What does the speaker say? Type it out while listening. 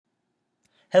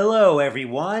Hello,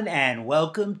 everyone, and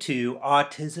welcome to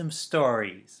Autism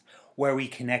Stories, where we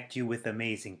connect you with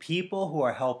amazing people who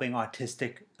are helping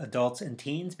autistic adults and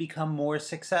teens become more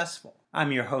successful.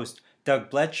 I'm your host, Doug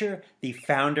Bletcher, the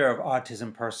founder of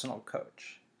Autism Personal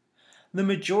Coach. The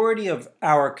majority of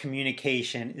our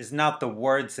communication is not the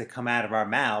words that come out of our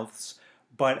mouths,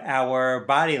 but our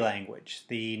body language,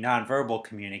 the nonverbal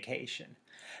communication.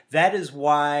 That is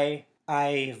why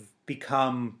I've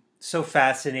become so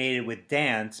fascinated with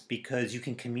dance, because you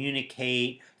can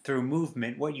communicate through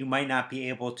movement what you might not be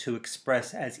able to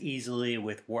express as easily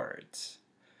with words.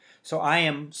 So I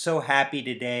am so happy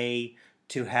today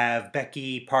to have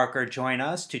Becky Parker join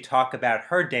us to talk about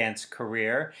her dance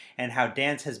career and how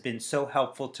dance has been so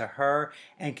helpful to her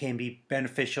and can be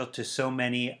beneficial to so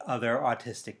many other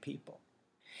autistic people.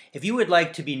 If you would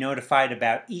like to be notified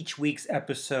about each week's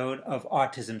episode of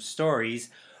Autism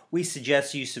Stories, we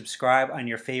suggest you subscribe on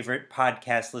your favorite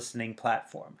podcast listening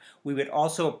platform. We would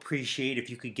also appreciate if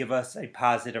you could give us a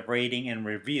positive rating and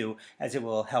review, as it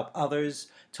will help others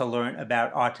to learn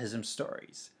about autism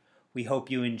stories. We hope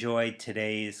you enjoyed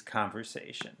today's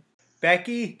conversation.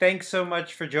 Becky, thanks so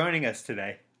much for joining us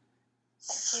today.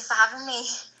 Thank you for having me.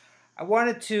 I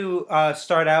wanted to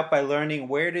start out by learning,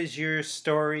 where does your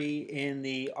story in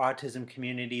the autism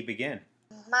community begin?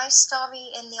 My story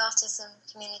in the autism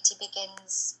community began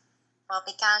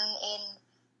in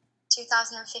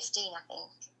 2015, I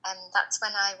think, and that's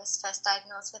when I was first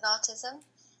diagnosed with autism.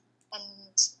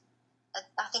 And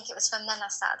I think it was from then I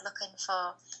started looking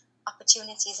for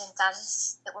opportunities in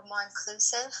dance that were more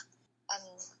inclusive,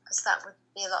 and because that would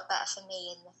be a lot better for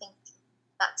me. And I think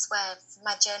that's where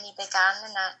my journey began.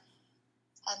 And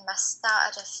I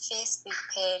started a Facebook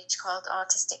page called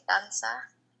Autistic Dancer,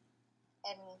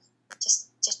 and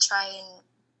just to try and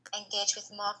engage with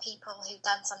more people who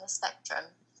dance on the spectrum.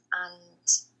 And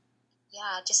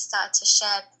I just started to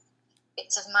share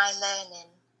bits of my learning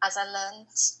as I learned.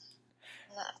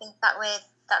 And I think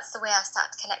that's the way I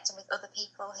started connecting with other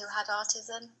people who had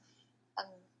autism. And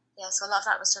so a lot of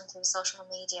that was done through social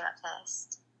media at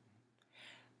first.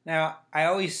 Now, I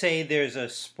always say there's a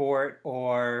sport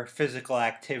or physical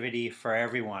activity for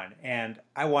everyone, and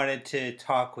I wanted to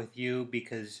talk with you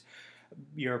because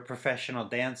you're a professional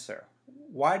dancer.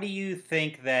 Why do you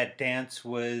think that dance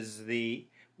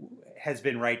has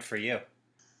been right for you?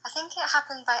 I think it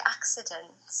happened by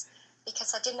accident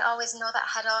because I didn't always know that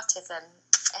I had autism.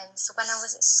 And so when I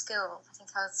was at school, I think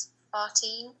I was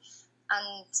 14,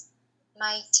 and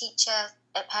my teacher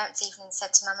at parents' evening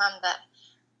said to my mum that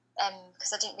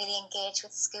because I didn't really engage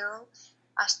with school,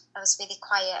 I was really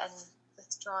quiet and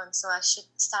withdrawn, so I should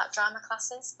start drama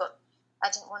classes, but I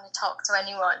didn't want to talk to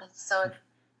anyone.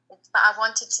 But I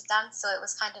wanted to dance, so it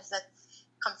was kind of the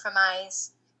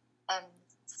compromise.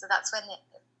 So that's when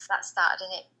that started,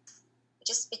 and it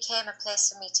just became a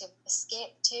place for me to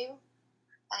escape to,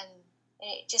 and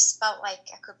it just felt like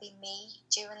I could be me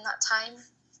during that time.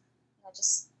 And I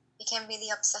just became really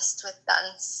obsessed with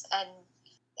dance, and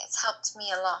it's helped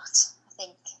me a lot, I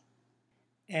think.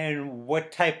 And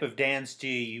what type of dance do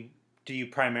you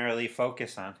primarily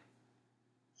focus on?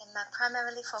 I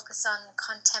primarily focus on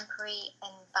contemporary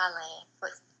and ballet,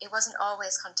 but it wasn't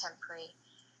always contemporary.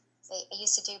 I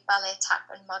used to do ballet, tap,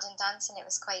 and modern dance, and it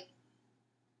was quite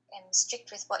strict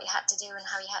with what you had to do and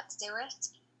how you had to do it,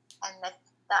 and that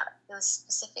there was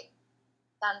specific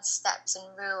dance steps and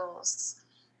rules.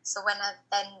 So when I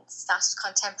then started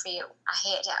contemporary, I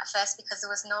hated it at first because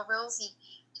there was no rules. You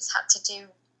just had to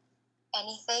do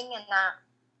anything, and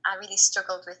I really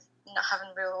struggled with not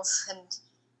having rules.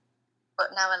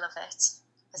 But now I love it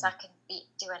because I can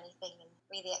do anything and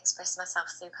really express myself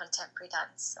through contemporary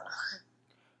dance. So.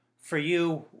 For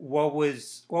you, what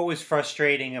was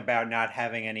frustrating about not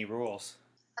having any rules?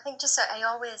 I think just that I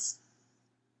always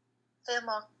feel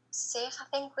more safe, I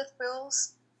think, with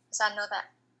rules, because I know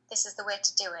that this is the way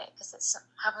to do it, because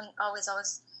I haven't always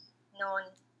known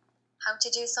how to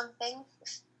do something.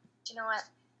 Do you know what?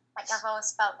 Like, I've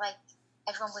always felt like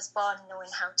everyone was born knowing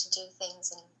how to do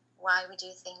things and why we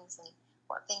do things and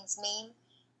what things mean.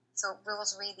 So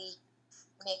rules really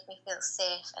make me feel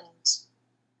safe, and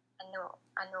I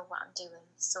know what I'm doing.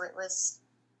 So it was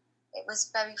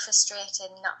very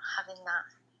frustrating not having that,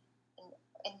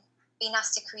 and being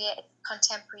asked to create a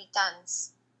contemporary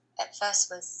dance at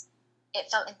first it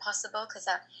felt impossible because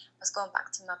I was going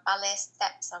back to my ballet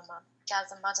steps or my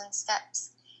jazz and modern steps,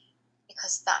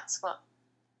 because that's what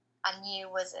I knew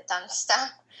was a dance step.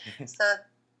 So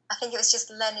I think it was just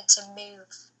learning to move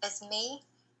as me,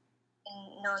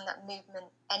 and knowing that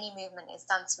any movement is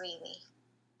dance, really.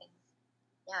 And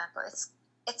but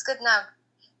it's good now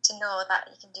to know that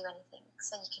you can do anything.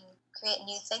 so you can create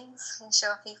new things and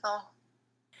show people.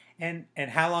 And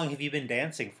how long have you been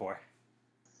dancing for?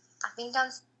 I've been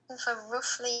dancing for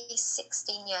roughly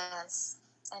 16 years,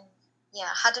 and yeah,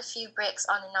 I had a few breaks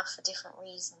on and off for different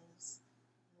reasons.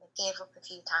 I gave up a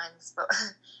few times, but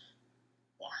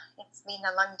yeah, it's been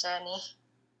a long journey.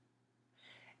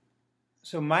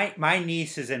 So my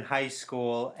niece is in high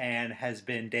school and has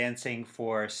been dancing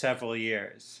for several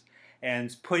years,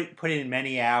 and put in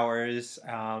many hours,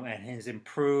 and has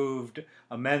improved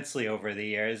immensely over the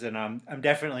years. And I'm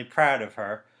definitely proud of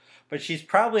her. But she's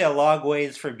probably a long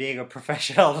ways from being a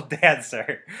professional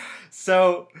dancer.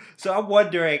 So so I'm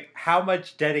wondering how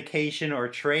much dedication or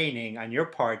training on your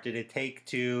part did it take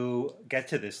to get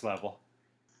to this level?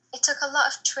 It took a lot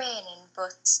of training,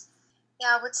 but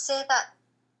yeah, I would say that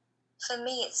for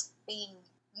me, it's been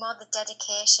more the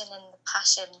dedication and the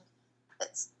passion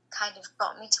that's kind of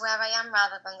got me to where I am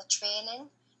rather than the training.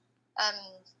 Um,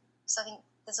 so I think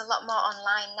there's a lot more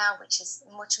online now, which is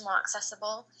much more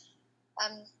accessible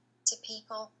um, to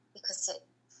people because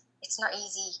it's not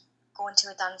easy going to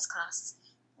a dance class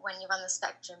when you're on the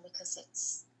spectrum because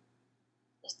it's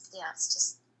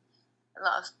just a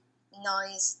lot of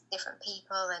noise, different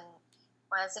people, and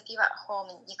whereas if you're at home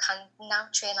and you can now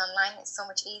train online, it's so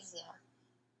much easier.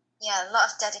 Yeah, a lot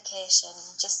of dedication.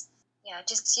 Just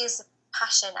use the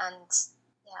passion, and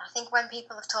yeah, I think when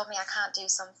people have told me I can't do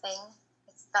something,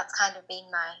 that's kind of been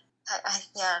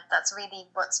that's really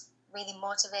what's really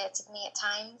motivated me at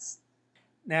times.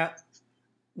 Now,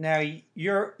 Now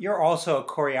you're also a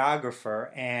choreographer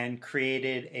and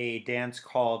created a dance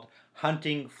called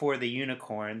Hunting for the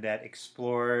Unicorn that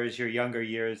explores your younger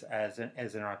years as an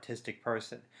autistic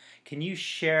person. Can you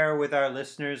share with our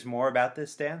listeners more about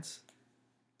this dance?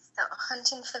 So,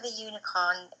 Hunting for the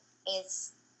Unicorn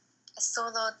is a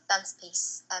solo dance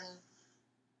piece, and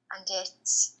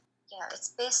it's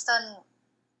based on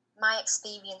my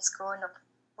experience growing up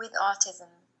with autism,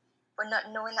 but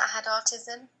not knowing that I had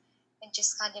autism, and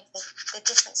just kind of the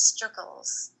different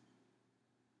struggles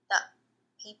that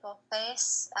people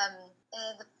face.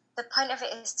 The point of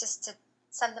it is just to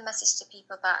send the message to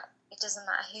people that it doesn't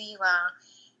matter who you are,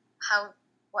 how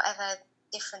whatever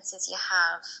differences you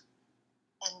have,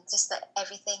 and just that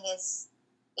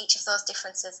each of those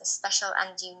differences is special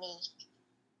and unique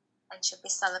and should be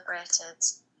celebrated.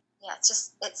 Yeah,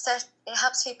 it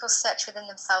helps people search within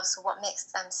themselves for what makes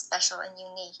them special and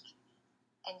unique,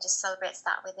 and just celebrates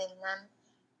that within them.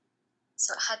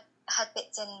 So it had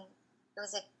bits in. There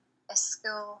was a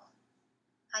school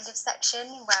kind of section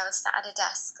where I was sat at a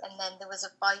desk, and then there was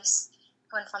a voice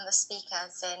coming from the speaker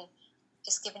saying,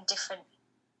 just giving different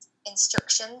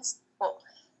instructions, but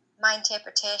my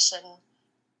interpretation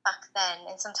back then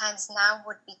and sometimes now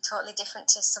would be totally different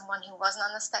to someone who wasn't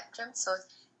on the spectrum. So,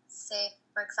 say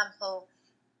for example,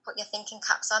 put your thinking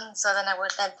caps on. So then I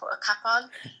would then put a cap on,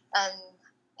 and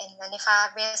then if I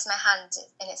raised my hand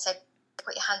and it said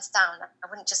put your hands down, I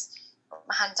wouldn't just put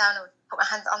my hand down. I would put my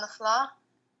hands on the floor,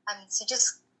 and so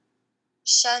just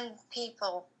sharing with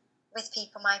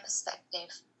people my perspective,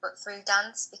 but through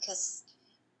dance, because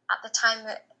at the time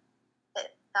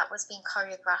that was being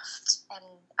choreographed, and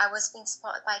I was being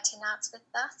supported by Tin Arts with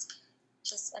that,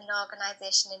 which is an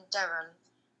organisation in Durham.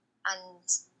 And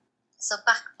so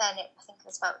back then, I think it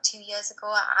was about 2 years ago,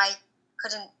 I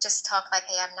couldn't just talk like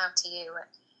I am now to you,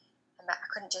 and I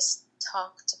couldn't just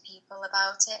talk to people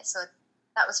about it. So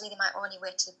that was really my only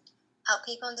way to help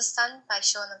people understand, by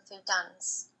showing them through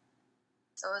dance.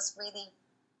 So it was really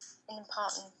an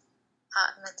important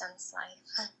part of my dance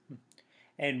life.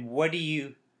 And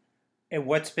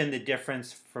what's been the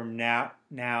difference from now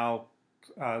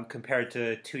compared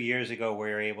to 2 years ago, where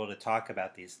you're able to talk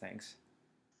about these things?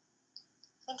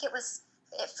 I think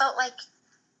it felt like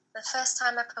the first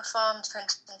time I performed for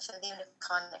the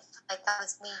Unicorn, it felt like that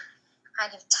was me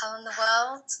kind of telling the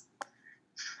world,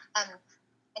 um,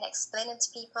 and explaining to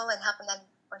people and helping them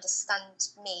understand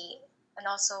me. And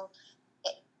also,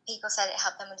 people said it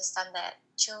helped them understand their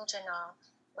children or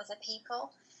other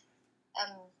people.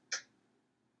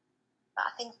 But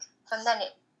I think from then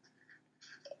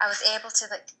I was able to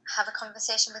have a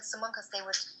conversation with someone because they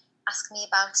would ask me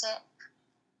about it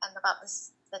and about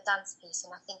the dance piece,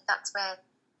 and I think that's where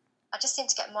I just seemed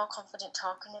to get more confident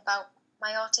talking about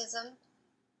my autism,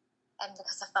 and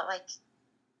because I felt like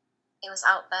it was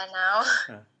out there now.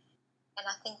 Huh. And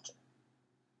I think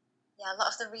a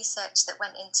lot of the research that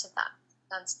went into that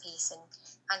dance piece and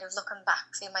kind of looking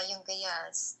back through my younger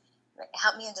years, it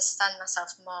helped me understand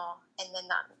myself more, and then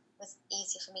that was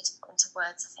easier for me to put into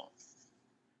words, I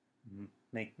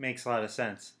think. Makes a lot of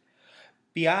sense.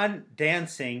 Beyond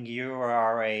dancing, you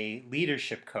are a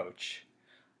leadership coach.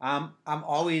 I'm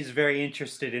always very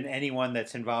interested in anyone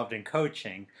that's involved in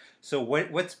coaching. So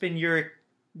what's been your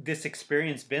this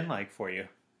experience been like for you?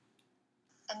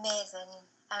 Amazing.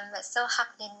 It's still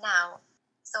happening now.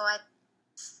 So I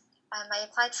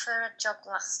applied for a job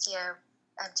last year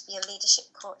to be a leadership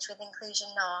coach with Inclusion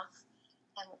North,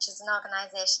 which is an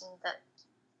organisation that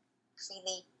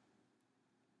really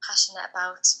passionate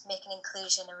about making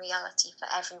inclusion a reality for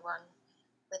everyone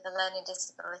with a learning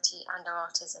disability and or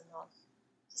autism, or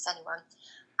just anyone.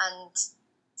 And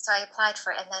so I applied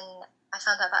for it, and then I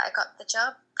found out that I got the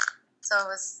job. So I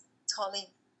was totally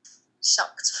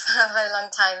shocked for a very long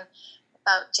time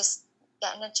about just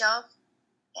getting a job,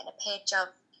 getting a paid job.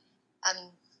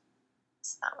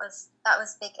 So that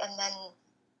was big. And then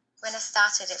when I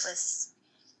started, I was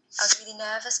really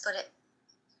nervous, but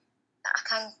I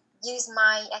can use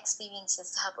my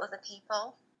experiences to help other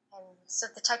people. So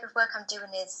the type of work I'm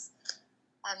doing is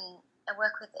I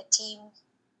work with a team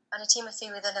of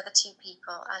three with another two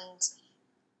people, and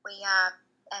we are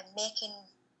making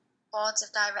boards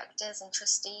of directors and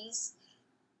trustees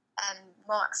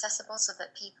more accessible so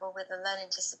that people with a learning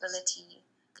disability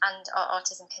and or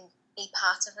autism can be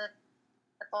part of a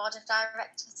board of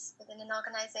directors within an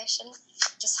organisation.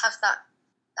 Just have that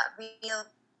real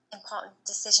important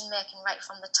decision making right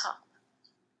from the top.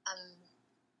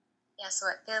 So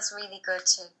it feels really good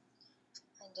to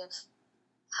kind of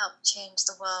help change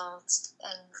the world,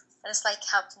 and I just like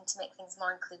helping to make things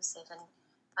more inclusive, and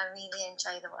I really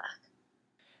enjoy the work.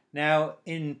 Now,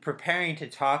 in preparing to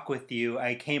talk with you,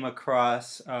 I came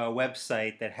across a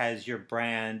website that has your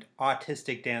brand,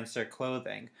 Autistic Dancer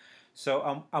Clothing.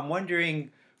 So I'm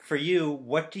wondering, for you,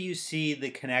 what do you see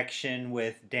the connection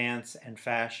with dance and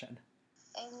fashion?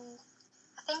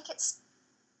 I think it's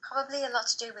probably a lot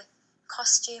to do with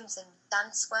costumes and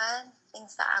dance wear,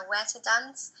 things that I wear to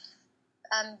dance.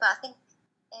 But I think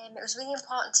it was really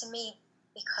important to me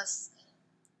because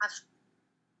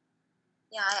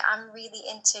I'm really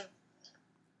into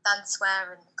dance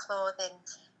wear and clothing,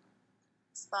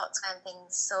 sportswear and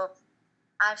things. So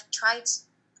I've tried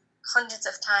hundreds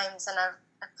of times, and I've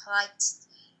applied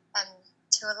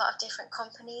to a lot of different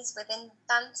companies within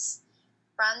dance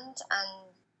brand,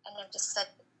 and I've just said,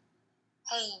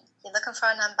 hey, you're looking for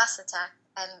an ambassador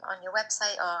on your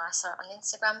website, or I saw it on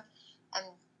Instagram, and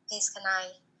please can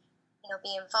I,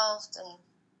 be involved? And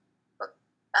but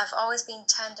I've always been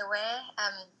turned away.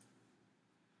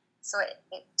 So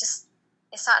it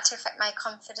started to affect my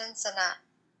confidence, and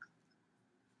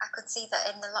I could see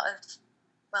that in a lot of,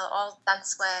 all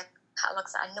dancewear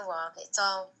catalogs that I know of,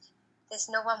 there's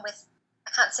no one with,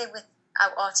 I can't say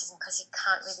without autism because you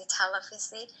can't really tell,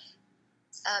 obviously.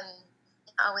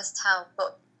 I always tell,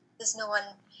 but there's no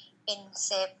one in,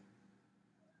 say,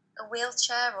 a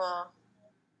wheelchair or,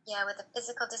 with a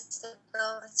physical disability.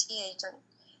 Do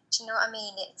you know what I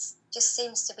mean? It just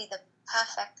seems to be the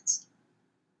perfect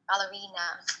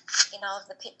ballerina in all of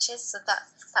the pictures. So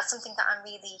that's something that I'm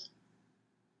really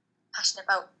passionate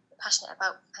about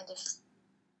kind of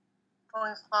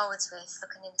going forwards with,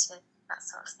 looking into that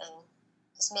sort of thing.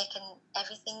 Just making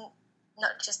everything,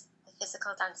 not just the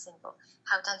physical dancing, but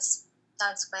how dance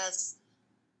wears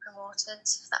promoted,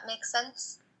 if that makes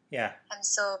sense. Yeah. And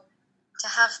so to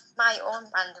have my own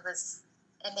brand was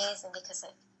amazing, because I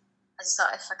just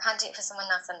thought, if I can't do it for someone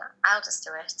else, then I'll just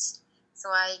do it. So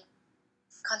I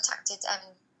contacted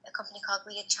a company called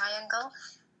Weird Triangle,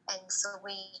 and so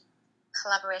we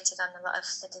collaborated on a lot of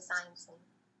the designs, and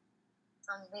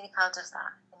so I'm really proud of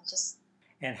that.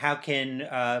 And how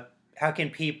can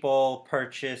people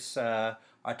purchase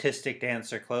Autistic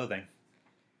Dancer Clothing?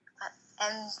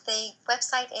 And the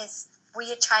website is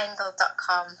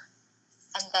weirdtriangle.com,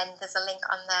 and then there's a link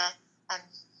on there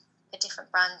for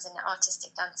different brands, and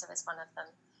Autistic Dancer is one of them,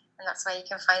 and that's where you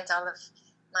can find all of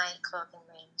my clothing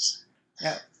range.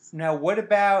 Now, what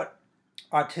about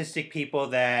autistic people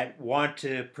that want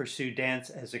to pursue dance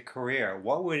as a career?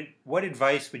 What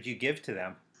advice would you give to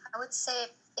them? I would say,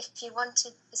 if you want to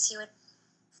pursue a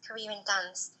career in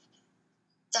dance,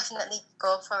 definitely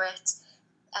go for it.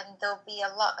 And there'll be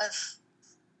a lot of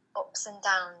ups and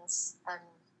downs,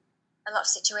 a lot of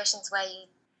situations where you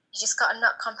just got to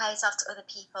not compare yourself to other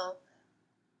people,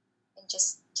 and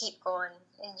just keep going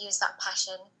and use that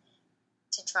passion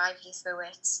to drive you through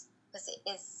it, because it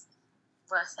is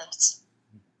worth it,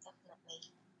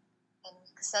 definitely. And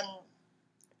because then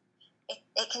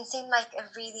it can seem like a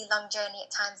really long journey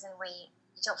at times, and where you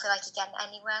don't feel like you're getting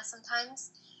anywhere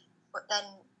sometimes, but then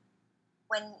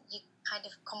when you kind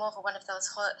of come over one of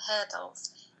those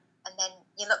hurdles, and then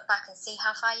you look back and see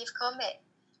how far you've come,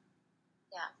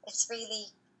 it's really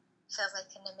feels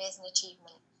like an amazing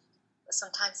achievement. But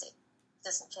sometimes it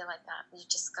doesn't feel like that. You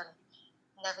just gotta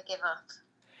never give up.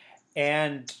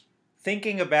 And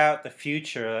thinking about the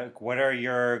future, like, what are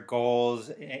your goals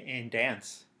in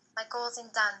dance? My goals in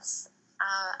dance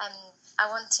are I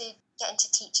want to get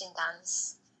into teaching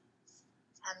dance.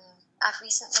 I've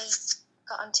recently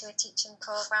got onto a teaching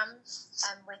program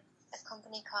with a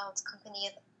company called Company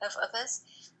of Others,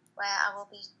 where I will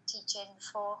be teaching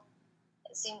 4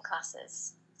 Zoom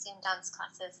dance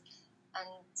classes, and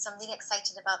so I'm really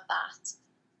excited about that.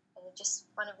 And I just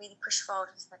want to really push forward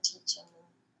with my teaching and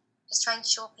just try and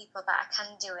show people that I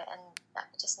can do it and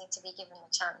that I just need to be given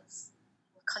a chance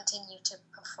and continue to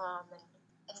perform.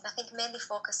 And I think mainly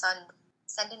focus on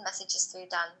sending messages through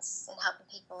dance and helping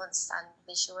people understand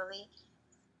visually,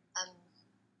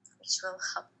 which will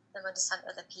help them understand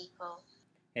other people.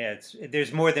 Yeah,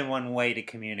 there's more than one way to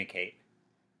communicate.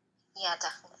 Yeah,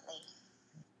 definitely.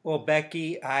 Well,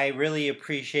 Becky, I really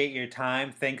appreciate your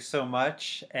time. Thanks so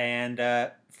much, and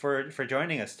for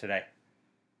joining us today.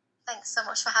 Thanks so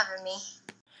much for having me.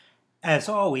 As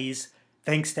always,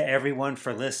 thanks to everyone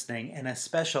for listening, and a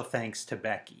special thanks to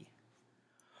Becky.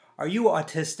 Are you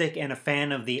autistic and a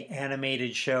fan of the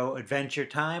animated show Adventure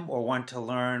Time, or want to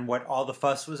learn what all the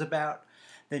fuss was about?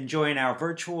 Then join our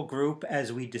virtual group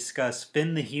as we discuss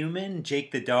Finn the Human,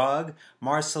 Jake the Dog,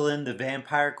 Marceline the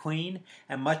Vampire Queen,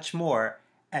 and much more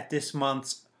at this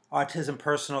month's Autism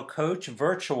Personal Coach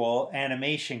virtual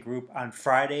animation group on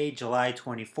Friday, July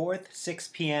 24th, 6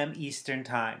 p.m. Eastern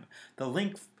Time. The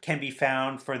link can be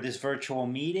found for this virtual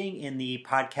meeting in the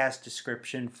podcast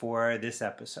description for this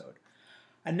episode.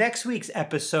 On next week's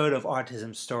episode of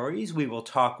Autism Stories, we will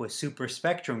talk with Super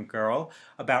Spectrum Girl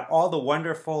about all the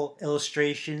wonderful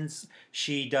illustrations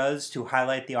she does to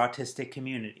highlight the autistic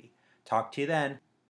community. Talk to you then.